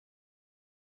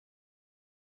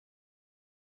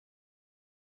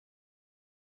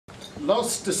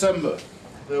Last December,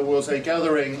 there was a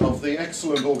gathering of the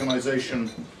excellent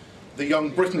organisation, the Young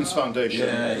Britons Foundation,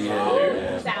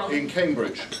 in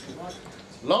Cambridge.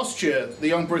 Last year, the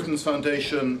Young Britons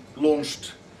Foundation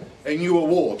launched a new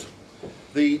award,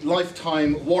 the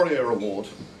Lifetime Warrior Award.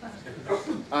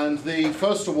 And the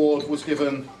first award was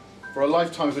given for a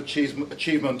lifetime of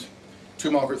achievement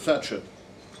to Margaret Thatcher.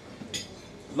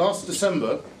 Last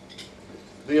December,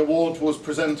 the award was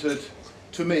presented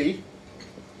to me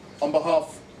on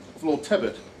behalf of Lord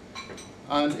Tebbit,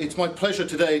 and it's my pleasure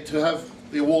today to have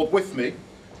the award with me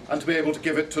and to be able to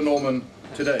give it to Norman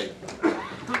today.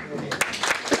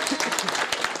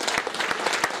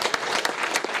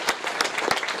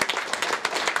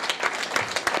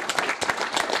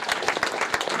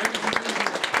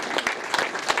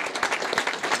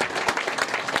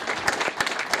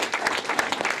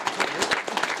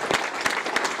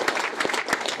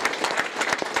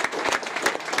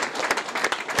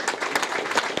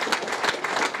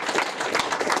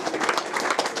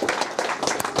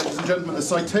 Gentlemen, the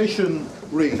citation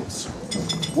reads,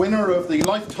 winner of the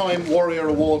Lifetime Warrior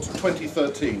Award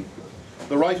 2013,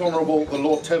 the Right Honourable the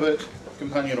Lord Tebbit,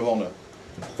 Companion of Honour,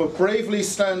 for bravely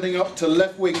standing up to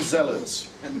left-wing zealots,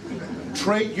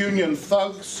 trade union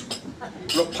thugs,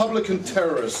 Republican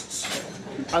terrorists,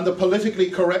 and the politically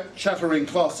correct chattering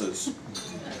classes,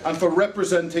 and for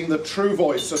representing the true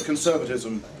voice of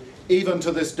conservatism, even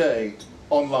to this day,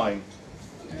 online.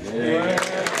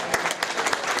 Yeah.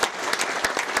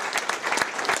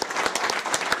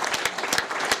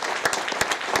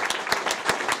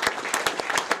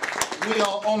 We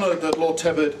are honoured that Lord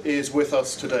Tebbit is with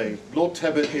us today. Lord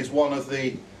Tebbit is one of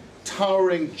the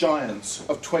towering giants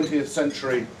of 20th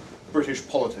century British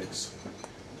politics.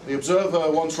 The Observer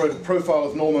once wrote a profile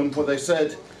of Norman where they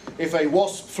said, if a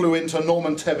wasp flew into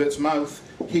Norman Tebbit's mouth,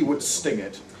 he would sting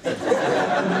it.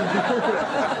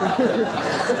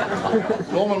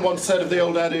 Norman once said of the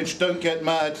old adage, don't get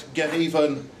mad, get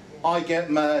even. I get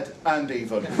mad and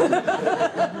even.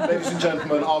 Ladies and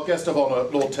gentlemen, our guest of honour,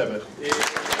 Lord Tebbit.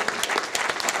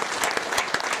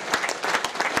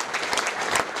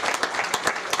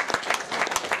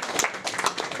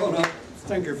 Connor,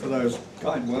 thank you for those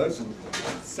kind words, and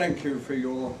thank you for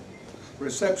your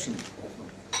reception of them.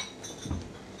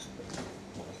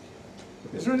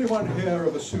 Is there anyone here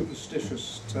of a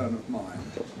superstitious turn of mind?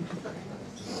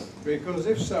 Because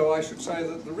if so, I should say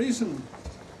that the reason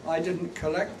I didn't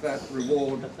collect that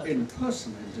reward in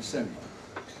person in December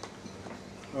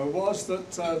was that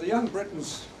the Young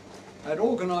Britons had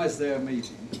organised their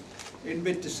meeting in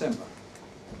mid-December,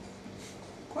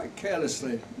 quite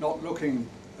carelessly, not looking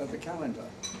at the calendar.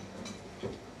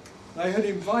 They had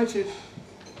invited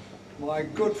my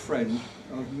good friend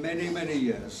of many, many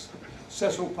years,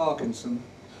 Cecil Parkinson,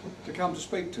 to come to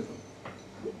speak to them.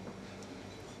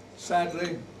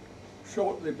 Sadly,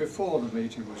 shortly before the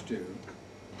meeting was due,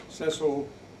 Cecil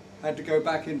had to go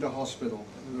back into hospital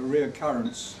with a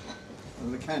reoccurrence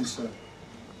of the cancer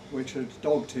which had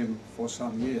dogged him for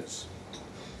some years.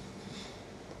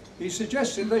 He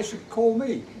suggested they should call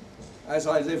me, as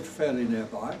I lived fairly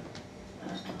nearby,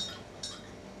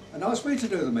 and asked me to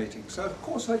do the meeting. So of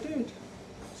course I did.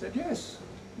 I said yes.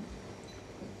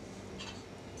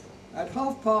 At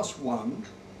 1:30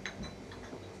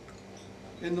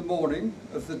 in the morning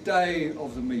of the day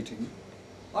of the meeting,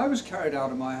 I was carried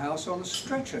out of my house on a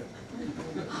stretcher.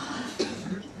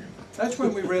 That's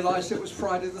when we realised it was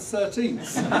Friday the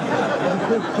 13th.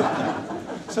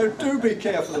 So do be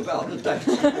careful about the date.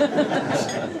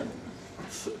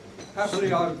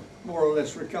 Happily, I'm more or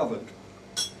less recovered.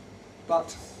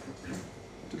 But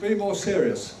to be more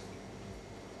serious,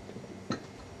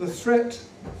 the threat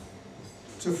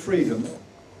to freedom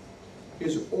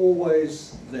is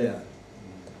always there.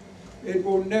 It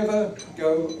will never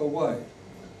go away.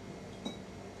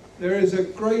 There is a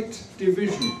great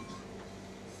division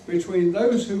between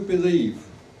those who believe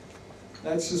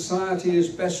that society is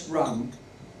best run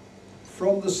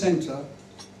from the centre,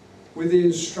 with the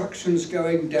instructions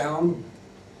going down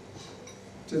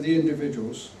to the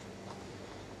individuals,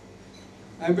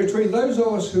 and between those of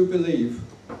us who believe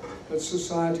that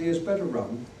society is better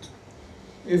run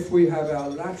if we have our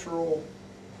lateral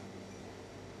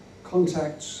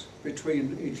contacts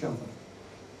between each other,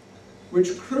 which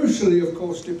crucially, of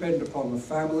course, depend upon the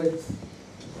family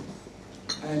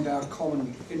and our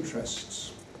common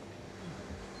interests.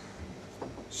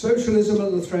 Socialism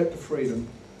and the threat to freedom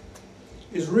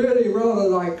is really rather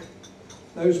like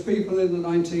those people in the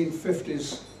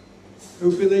 1950s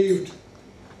who believed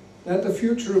that the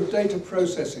future of data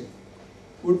processing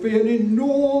would be an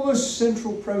enormous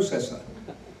central processor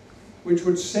which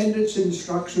would send its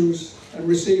instructions and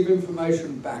receive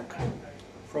information back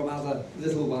from other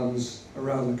little ones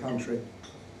around the country,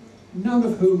 none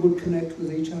of whom would connect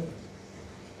with each other.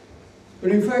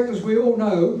 But in fact, as we all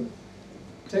know,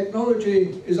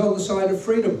 technology is on the side of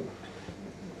freedom.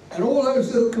 And all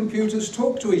those little computers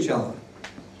talk to each other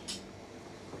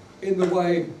in the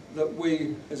way that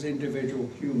we as individual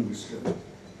humans do.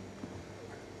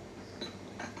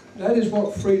 That is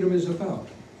what freedom is about.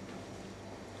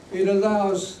 It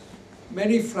allows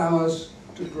many flowers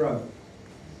to grow.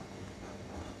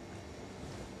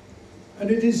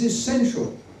 And it is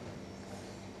essential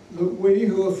that we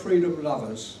who are freedom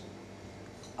lovers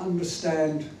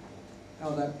understand how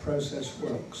that process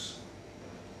works.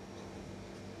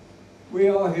 We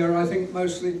are here, I think,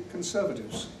 mostly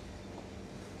conservatives.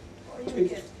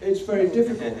 It's very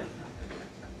difficult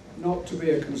not to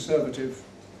be a conservative,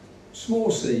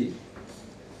 small c,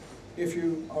 if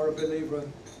you are a believer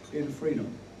in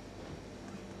freedom.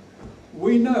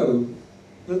 We know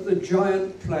that the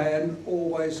giant plan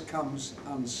always comes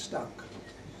unstuck.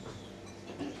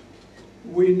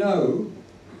 We know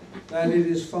that it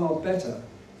is far better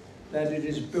that it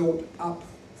is built up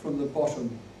from the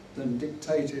bottom than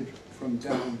dictated from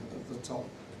down at the top.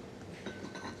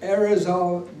 Errors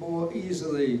are more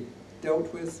easily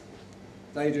dealt with.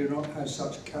 They do not have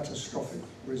such catastrophic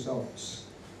results.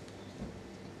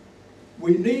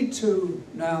 We need to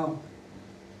now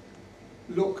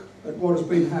look at what has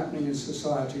been happening in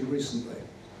society recently.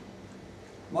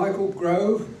 Michael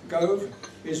Gove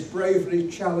is bravely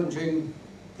challenging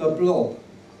the blob,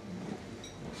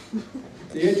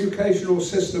 the educational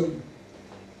system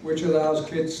which allows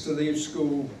kids to leave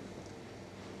school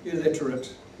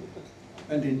illiterate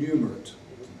and innumerate,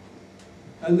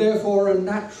 and therefore a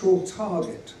natural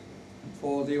target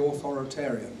for the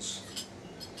authoritarians.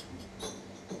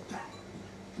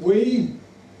 We,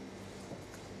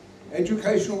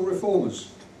 educational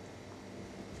reformers,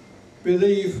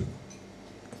 believe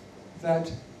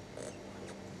that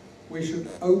we should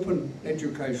open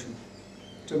education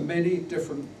to many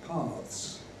different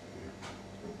paths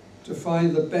to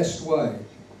find the best way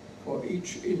for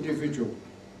each individual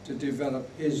to develop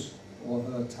his or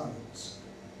her talents.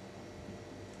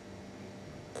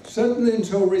 Certainly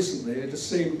until recently, it has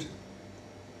seemed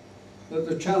that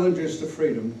the challenges to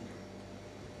freedom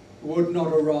would not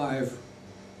arrive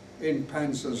in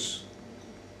panzers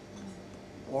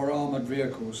or armoured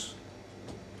vehicles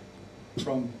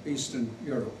from Eastern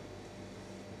Europe.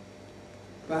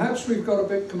 Perhaps we've got a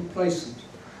bit complacent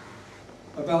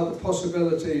about the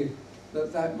possibility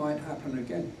that that might happen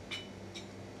again.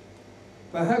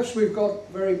 Perhaps we've got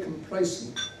very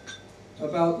complacent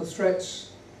about the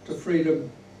threats to freedom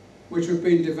which have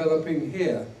been developing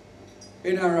here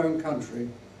in our own country,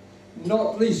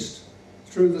 not least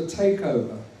through the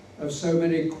takeover of so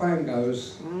many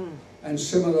quangos and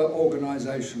similar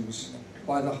organisations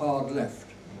by the hard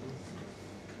left.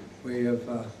 We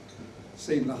have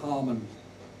seen the Harman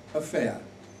affair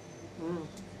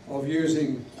of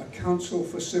using a Council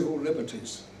for Civil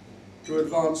Liberties to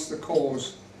advance the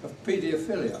cause of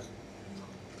paedophilia,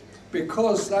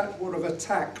 because that would have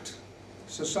attacked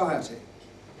society.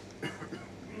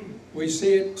 We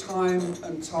see it time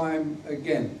and time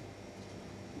again.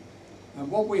 And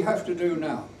what we have to do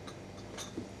now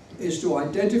is to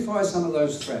identify some of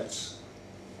those threats,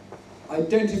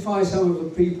 identify some of the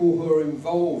people who are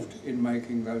involved in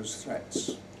making those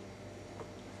threats,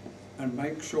 and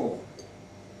make sure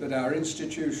that our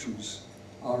institutions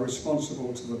are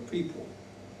responsible to the people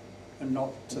and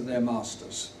not to their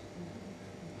masters.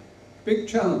 Big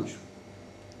challenge.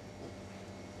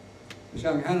 As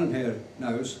young Hannon here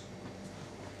knows,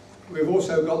 we've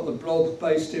also got the blob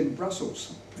based in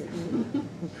Brussels,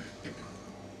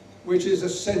 which is a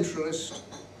centralist,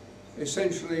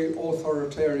 essentially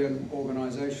authoritarian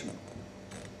organisation,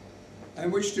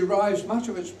 and which derives much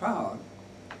of its power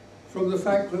from the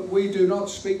fact that we do not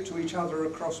speak to each other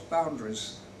across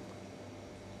boundaries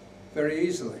very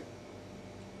easily.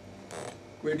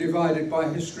 We're divided by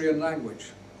history and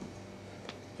language.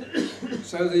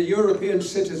 So the European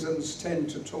citizens tend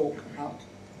to talk up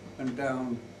and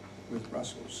down with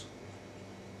Brussels.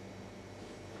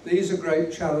 These are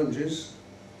great challenges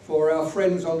for our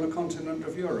friends on the continent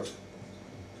of Europe.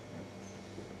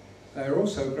 They are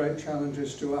also great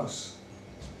challenges to us.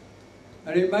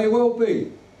 And it may well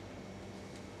be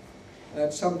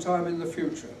that sometime in the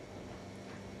future,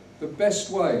 the best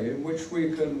way in which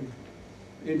we can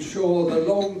ensure the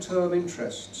long-term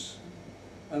interests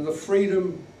and the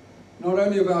freedom not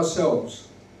only of ourselves,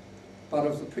 but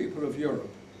of the people of Europe,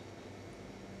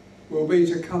 will be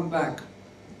to come back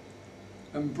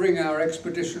and bring our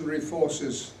expeditionary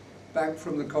forces back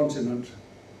from the continent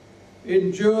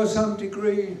endure some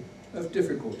degree of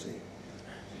difficulty,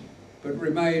 but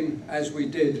remain as we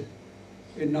did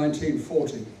in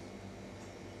 1940,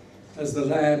 as the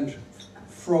land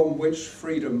from which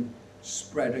freedom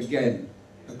spread again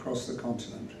across the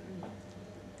continent.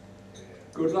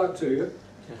 Good luck to you.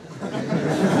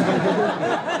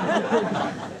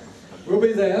 We'll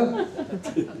be there,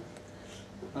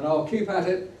 and I'll keep at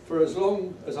it for as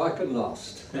long as I can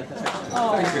last.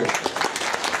 Thank you.